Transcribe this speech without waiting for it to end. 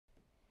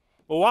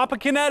Well,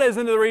 Wapakoneta is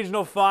into the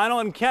regional final,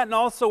 and Kenton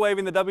also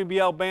waving the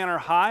WBL banner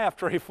high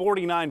after a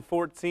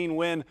 49-14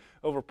 win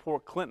over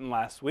Port Clinton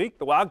last week.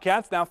 The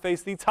Wildcats now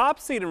face the top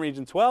seed in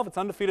Region 12. It's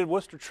undefeated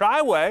Wooster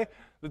Triway.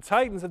 The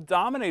Titans have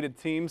dominated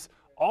teams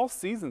all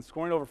season,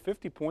 scoring over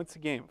 50 points a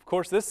game. Of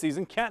course, this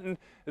season, Kenton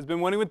has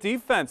been winning with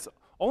defense.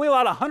 Only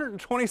allowed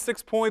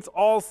 126 points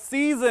all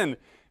season. And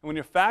when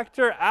you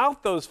factor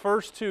out those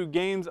first two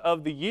games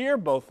of the year,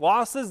 both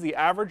losses, the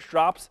average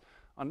drops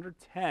under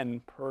 10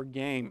 per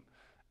game.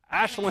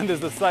 Ashland is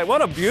the site.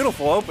 What a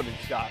beautiful opening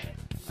shot.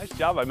 Nice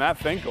job by Matt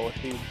Finkel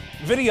with the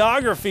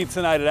videography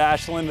tonight at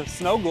Ashland. The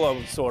snow globe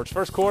of sorts.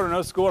 First quarter,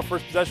 no score.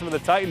 First possession for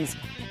the Titans.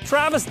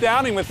 Travis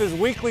Downing with his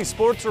weekly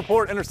sports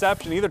report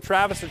interception. Either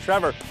Travis or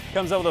Trevor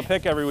comes up with a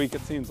pick every week,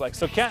 it seems like.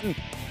 So Kenton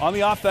on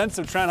the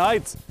offensive, Trent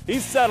Heights.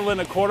 He's settled in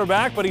at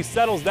quarterback, but he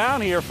settles down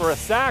here for a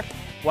sack.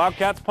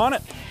 Wildcats punt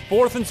it.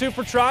 4th and 2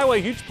 for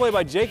Triway. Huge play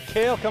by Jake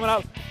Kale coming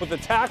out with the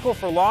tackle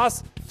for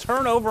loss.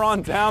 Turnover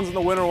on downs in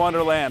the Winter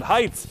Wonderland.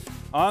 Heights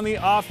on the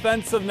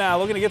offensive now,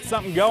 looking to get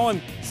something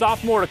going.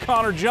 Sophomore to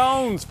Connor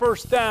Jones,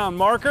 first down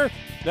marker.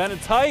 Then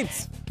it's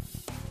Heights.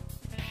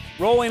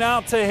 Rolling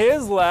out to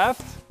his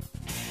left.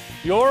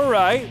 Your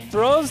right,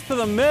 throws to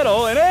the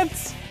middle, and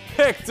it's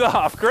picked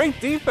off. Great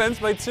defense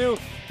by two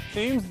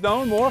teams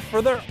known more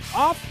for their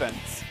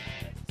offense.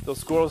 Still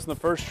scoreless in the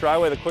first.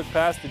 Triway, the quick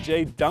pass to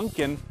Jay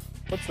Duncan.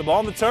 Puts the ball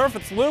on the turf.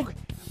 It's Luke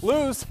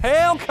loose.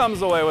 Hale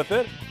comes away with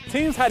it.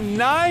 Teams had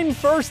 9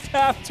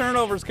 first-half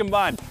turnovers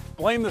combined.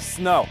 Blame the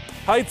snow.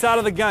 Heights out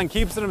of the gun,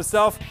 keeps it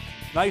himself.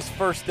 Nice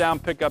first down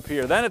pickup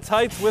here. Then it's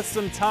Heights with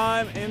some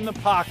time in the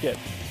pocket.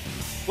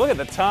 Look at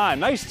the time.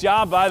 Nice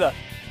job by the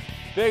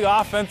big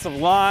offensive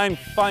line.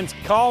 Finds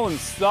Colin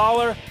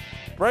Stoller.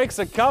 Breaks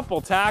a couple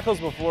tackles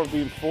before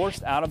being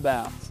forced out of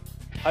bounds.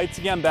 Heights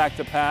again back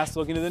to pass,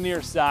 looking to the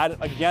near side.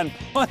 Again,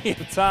 plenty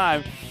of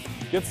time.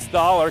 Gets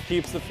Stoller,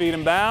 keeps the feet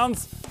in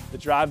bounds. The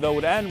drive, though,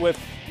 would end with,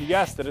 you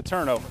guessed it, a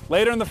turnover.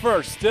 Later in the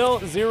first, still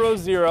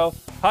 0-0.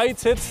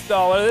 Heights hits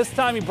Stoller. This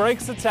time he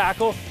breaks the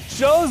tackle,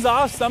 shows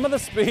off some of the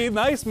speed.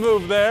 Nice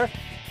move there.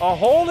 A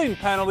holding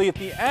penalty at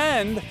the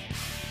end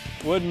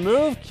would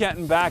move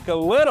Kenton back a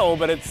little,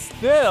 but it's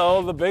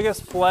still the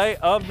biggest play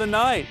of the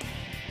night,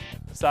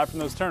 aside from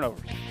those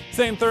turnovers.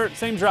 Same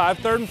drive,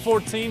 3rd and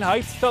 14.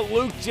 Heights to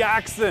Luke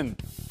Jackson.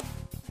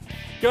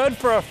 Good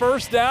for a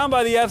first down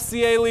by the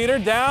FCA leader,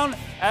 down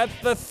at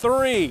the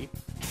 3.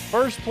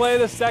 First play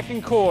of the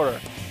second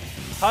quarter.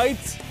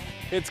 Heights,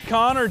 it's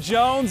Connor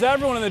Jones.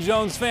 Everyone in the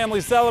Jones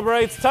family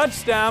celebrates.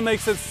 Touchdown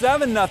makes it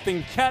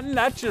 7-0 Kenton.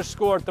 That's your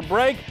score at the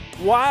break.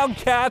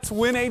 Wildcats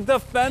win a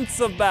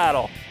defensive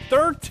battle.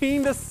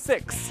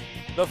 13-6,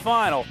 the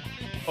final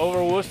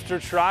over Wooster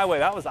Triway.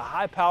 That was a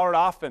high-powered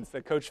offense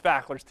that Coach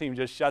Fackler's team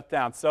just shut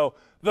down. So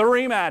the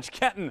rematch,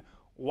 Kenton,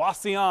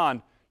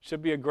 Wauseon,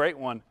 should be a great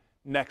one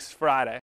next Friday.